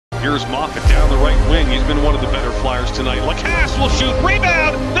Here's Moffat down the right wing. He's been one of the better Flyers tonight. Lacasse will shoot.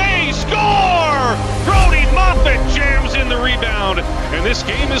 Rebound. They score! Brody Moffat jams in the rebound. And this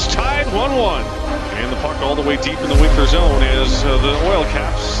game is tied 1-1. And the puck all the way deep in the Winkler zone as the Oil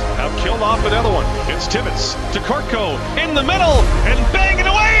Caps have killed off another one. It's Tibbetts to Kortko in the middle. And banging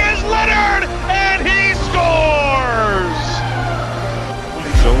away is Leonard. And he scores!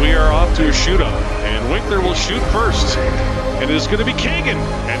 So we are off to a shootout. And Winkler will shoot first. It is going to be Kagan,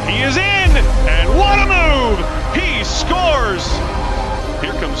 and he is in, and what a move! He scores!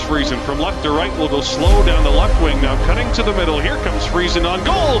 Here comes Friesen from left to right, will go slow down the left wing, now cutting to the middle. Here comes Friesen on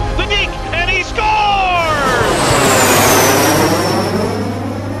goal, the deke, and he scores!